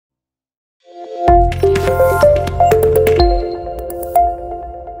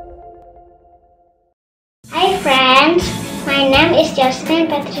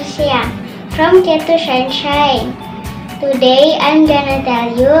Justin Patricia from Cat to Sunshine. Today I'm gonna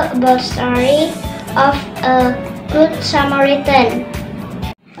tell you about story of a Good Samaritan.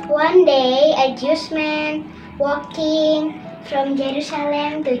 One day a Jewish man walking from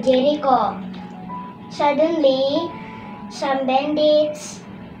Jerusalem to Jericho. Suddenly some bandits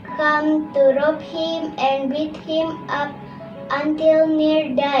come to rob him and beat him up until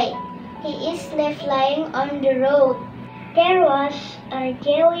near die. He is left lying on the road. There was a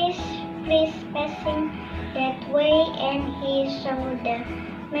Jewish priest passing that way and he saw the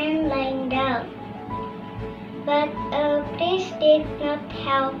man lying down. But a priest did not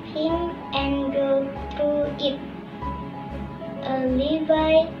help him and go through it. A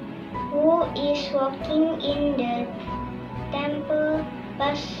Levite who is walking in the temple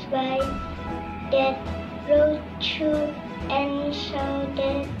passed by that road too and saw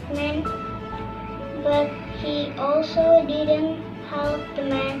that man, but he also didn't help the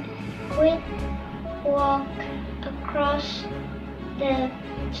man who walked across the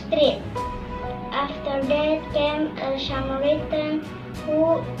street. After that came a Samaritan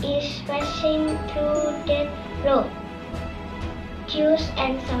who is passing through that road. Jews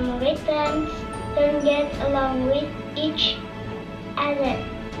and Samaritans don't get along with each other.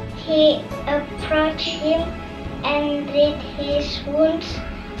 He approached him and treated his wounds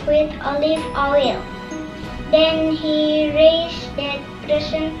with olive oil. Then he raised that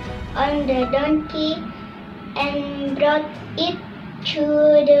person on the donkey and brought it to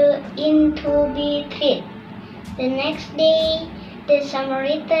the inn to be treated. The next day, the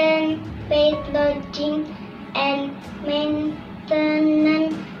Samaritan paid lodging and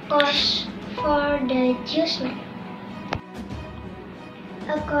maintenance costs for the Jewish man.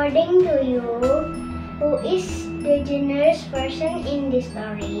 According to you, who is the generous person in this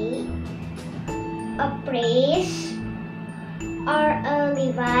story? A priest, or a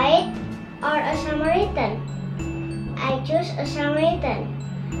Levite, or a Samaritan? I choose a Samaritan.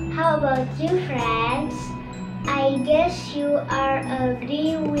 How about you, friends? I guess you are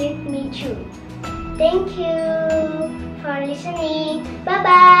agree with me too. Thank you for listening.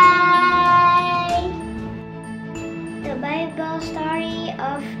 Bye-bye! The Bible story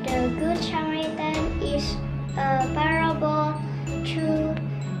of the Good Samaritan is a parable to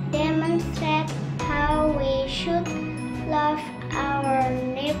demonstrate how we should love our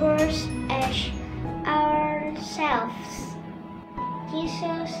neighbors as ourselves.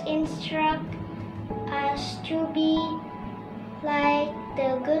 Jesus instructs us to be like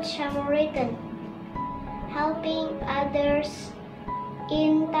the Good Samaritan, helping others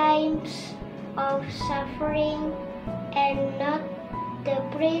in times of suffering, and not the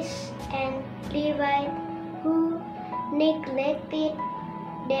priest and Levite who neglected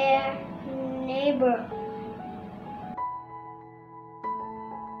their neighbor.